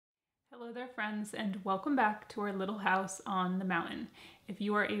Hello there friends, and welcome back to our little house on the mountain. If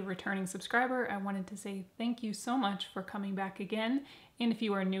you are a returning subscriber, I wanted to say thank you so much for coming back again. And if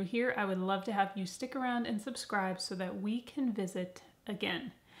you are new here, I would love to have you stick around and subscribe so that we can visit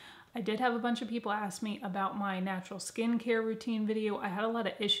again. I did have a bunch of people ask me about my natural skincare routine video. I had a lot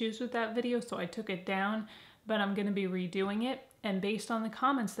of issues with that video, so I took it down, but I'm going to be redoing it. And based on the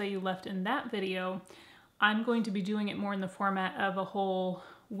comments that you left in that video, I'm going to be doing it more in the format of a whole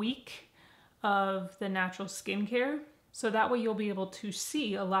week of the natural skincare. So that way you'll be able to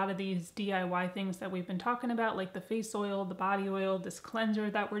see a lot of these DIY things that we've been talking about, like the face oil, the body oil, this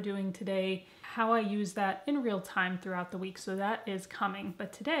cleanser that we're doing today, how I use that in real time throughout the week. So that is coming.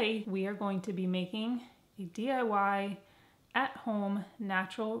 But today we are going to be making a DIY at-home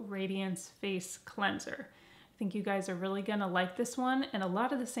natural Radiance face cleanser. I think you guys are really gonna like this one, and a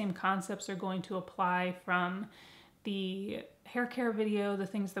lot of the same concepts are going to apply from the hair care video, the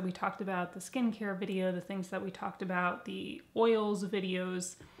things that we talked about, the skincare video, the things that we talked about, the oils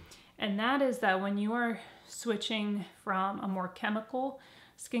videos. And that is that when you are switching from a more chemical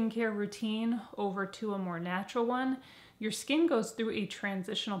skincare routine over to a more natural one, your skin goes through a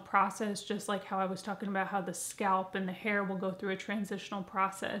transitional process, just like how I was talking about how the scalp and the hair will go through a transitional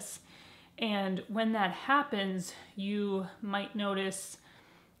process. And when that happens, you might notice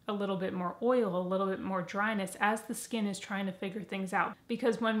a little bit more oil, a little bit more dryness as the skin is trying to figure things out.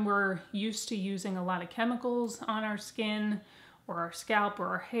 Because when we're used to using a lot of chemicals on our skin or our scalp or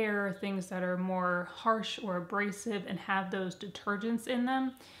our hair, things that are more harsh or abrasive and have those detergents in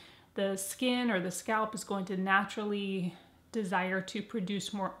them, the skin or the scalp is going to naturally desire to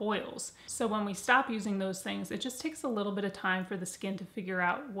produce more oils. So when we stop using those things, it just takes a little bit of time for the skin to figure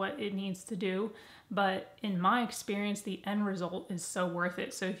out what it needs to do. But in my experience, the end result is so worth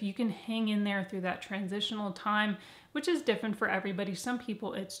it. So if you can hang in there through that transitional time, which is different for everybody. Some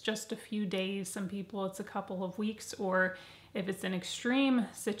people it's just a few days, some people it's a couple of weeks, or if it's an extreme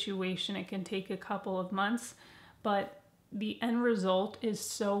situation, it can take a couple of months. But the end result is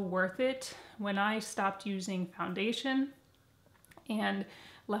so worth it. When I stopped using foundation and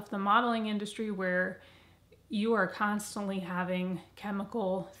left the modeling industry where you are constantly having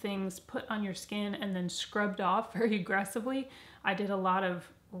chemical things put on your skin and then scrubbed off very aggressively. I did a lot of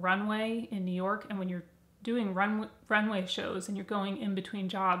runway in New York, and when you're doing runway shows and you're going in between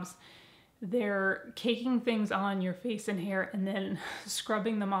jobs, they're caking things on your face and hair and then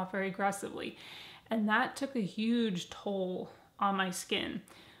scrubbing them off very aggressively. And that took a huge toll on my skin,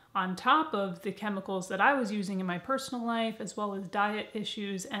 on top of the chemicals that I was using in my personal life, as well as diet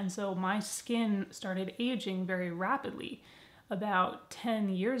issues. And so my skin started aging very rapidly about 10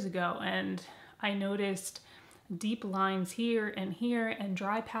 years ago. And I noticed deep lines here and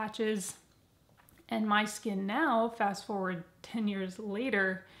dry patches. And my skin now, fast forward 10 years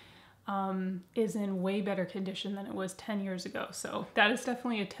later, is in way better condition than it was 10 years ago. So that is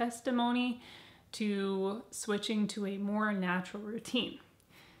definitely a testimony to switching to a more natural routine.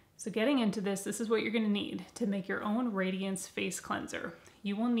 So getting into this is what you're going to need to make your own Radiance face cleanser.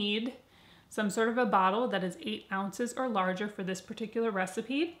 You will need some sort of a bottle that is 8 ounces or larger for this particular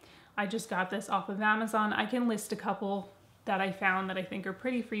recipe. I just got this off of Amazon. I can list a couple that I found that I think are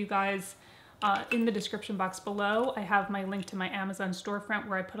pretty for you guys in the description box below. I have my link to my Amazon storefront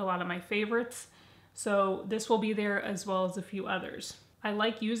where I put a lot of my favorites. So this will be there as well as a few others. I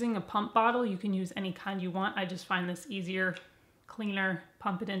like using a pump bottle. You can use any kind you want. I just find this easier, cleaner,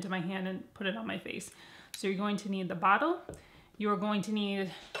 pump it into my hand and put it on my face. So you're going to need the bottle. You're going to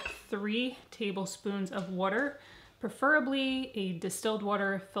need 3 tablespoons of water, preferably a distilled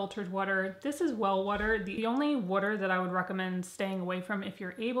water, filtered water. This is well water. The only water that I would recommend staying away from if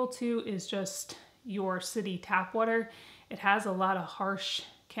you're able to is just your city tap water. It has a lot of harsh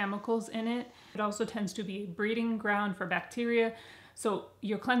chemicals in it. It also tends to be a breeding ground for bacteria. So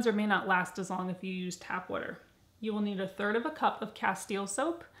your cleanser may not last as long if you use tap water. You will need 1/3 cup of Castile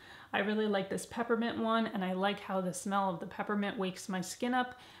soap. I really like this peppermint one, and I like how the smell of the peppermint wakes my skin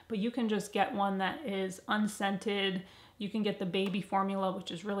up, but you can just get one that is unscented. You can get the baby formula, which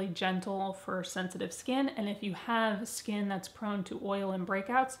is really gentle for sensitive skin. And if you have skin that's prone to oil and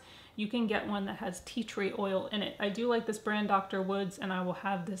breakouts, you can get one that has tea tree oil in it. I do like this brand, Dr. Woods, and I will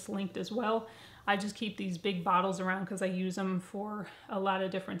have this linked as well. I just keep these big bottles around because I use them for a lot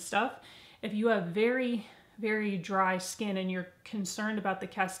of different stuff. If you have very dry skin and you're concerned about the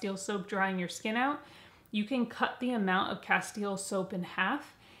Castile soap drying your skin out, you can cut the amount of Castile soap in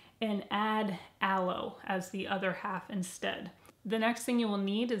half and add aloe as the other half instead. The next thing you will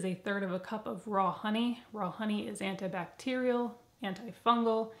need is 1/3 cup of raw honey. Raw honey is antibacterial,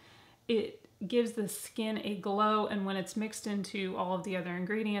 antifungal. It gives the skin a glow, and when it's mixed into all of the other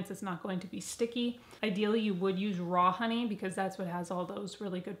ingredients, it's not going to be sticky. Ideally, you would use raw honey because that's what has all those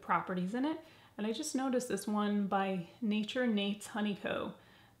really good properties in it. And I just noticed this one by Nature Nate's Honey Co.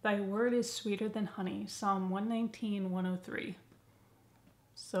 Thy word is sweeter than honey, Psalm 119, 103.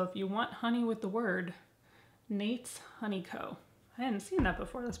 So if you want honey with the word, Nate's Honey Co. I hadn't seen that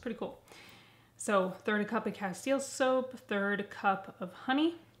before, that's pretty cool. So 1/3 cup of Castile soap, 1/3 cup of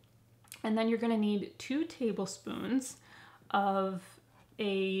honey, and then you're gonna need 2 tablespoons of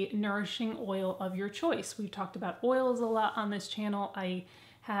a nourishing oil of your choice. We've talked about oils a lot on this channel. I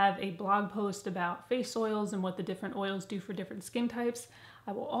have a blog post about face oils and what the different oils do for different skin types.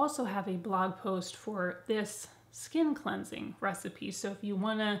 I will also have a blog post for this skin cleansing recipe. So if you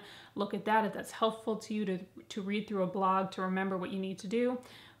wanna look at that, if that's helpful to you to read through a blog to remember what you need to do,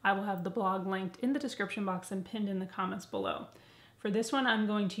 I will have the blog linked in the description box and pinned in the comments below. For this one, I'm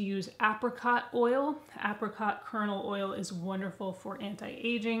going to use apricot oil. Apricot kernel oil is wonderful for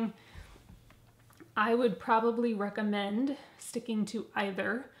anti-aging. I would probably recommend sticking to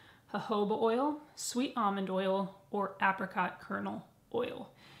either jojoba oil, sweet almond oil, or apricot kernel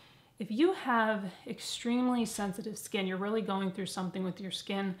oil. If you have extremely sensitive skin, you're really going through something with your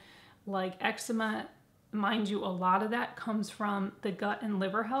skin like eczema, mind you, a lot of that comes from the gut and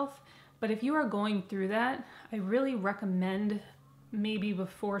liver health. But if you are going through that, I really recommend, maybe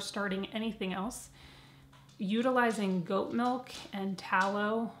before starting anything else, utilizing goat milk and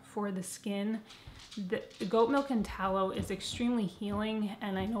tallow for the skin. The goat milk and tallow is extremely healing,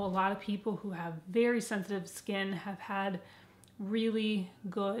 and I know a lot of people who have very sensitive skin have had really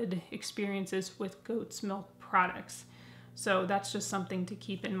good experiences with goat's milk products. So that's just something to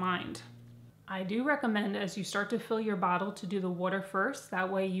keep in mind. I do recommend, as you start to fill your bottle, to do the water first.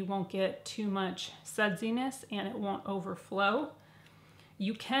 That way you won't get too much sudsiness and it won't overflow.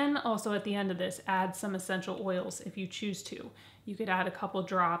 You can also, at the end of this, add some essential oils if you choose to. You could add a couple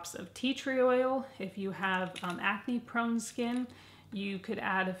drops of tea tree oil. If you have acne-prone skin, you could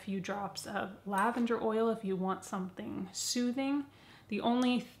add a few drops of lavender oil if you want something soothing. The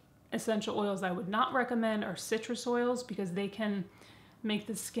only essential oils I would not recommend are citrus oils because they can make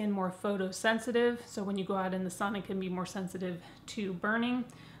the skin more photosensitive. So when you go out in the sun, it can be more sensitive to burning.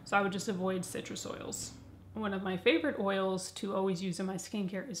 So I would just avoid citrus oils. One of my favorite oils to always use in my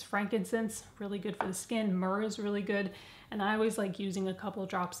skincare is frankincense, really good for the skin. Myrrh is really good. And I always like using a couple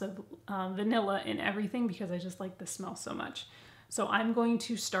drops of vanilla in everything because I just like the smell so much. So I'm going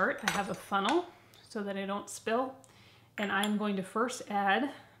to start, I have a funnel so that I don't spill. And I'm going to first add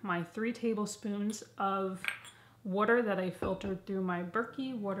my 3 tablespoons of water that I filtered through my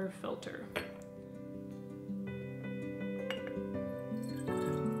Berkey water filter.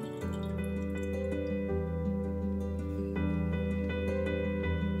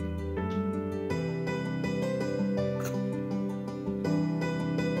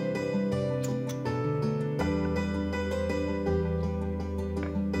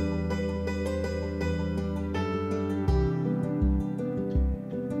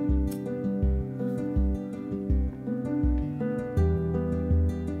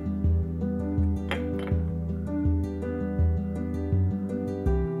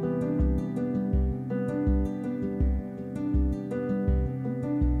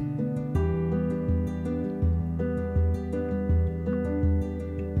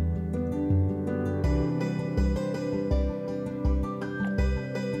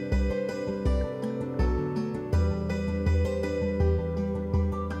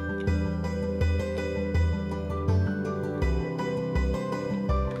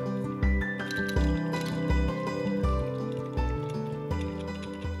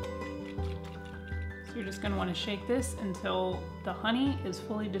 Going to want to shake this until the honey is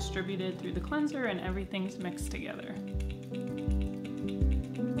fully distributed through the cleanser and everything's mixed together.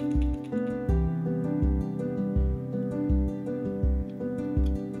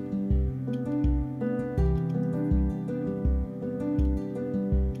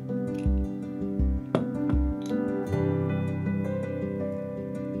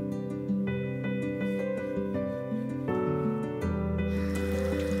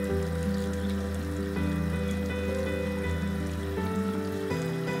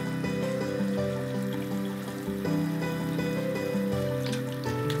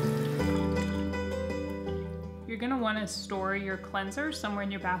 You're going to want to store your cleanser somewhere in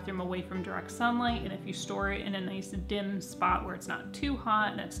your bathroom away from direct sunlight, and if you store it in a nice dim spot where it's not too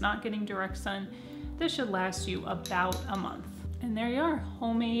hot and it's not getting direct sun, this should last you about a month. And there you are,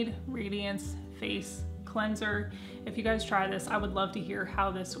 homemade Radiance face cleanser. If you guys try this, I would love to hear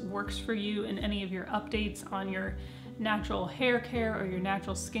how this works for you and any of your updates on your natural hair care or your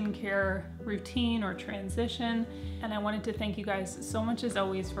natural skincare routine or transition. And I wanted to thank you guys so much as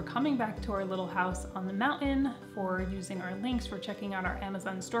always for coming back to our little house on the mountain, for using our links, for checking out our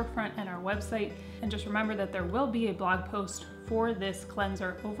Amazon storefront and our website. And just remember that there will be a blog post for this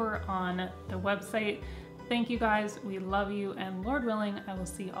cleanser over on the website. Thank you guys, we love you, and Lord willing, I will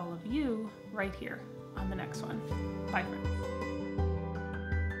see all of you right here on the next one. Bye friends.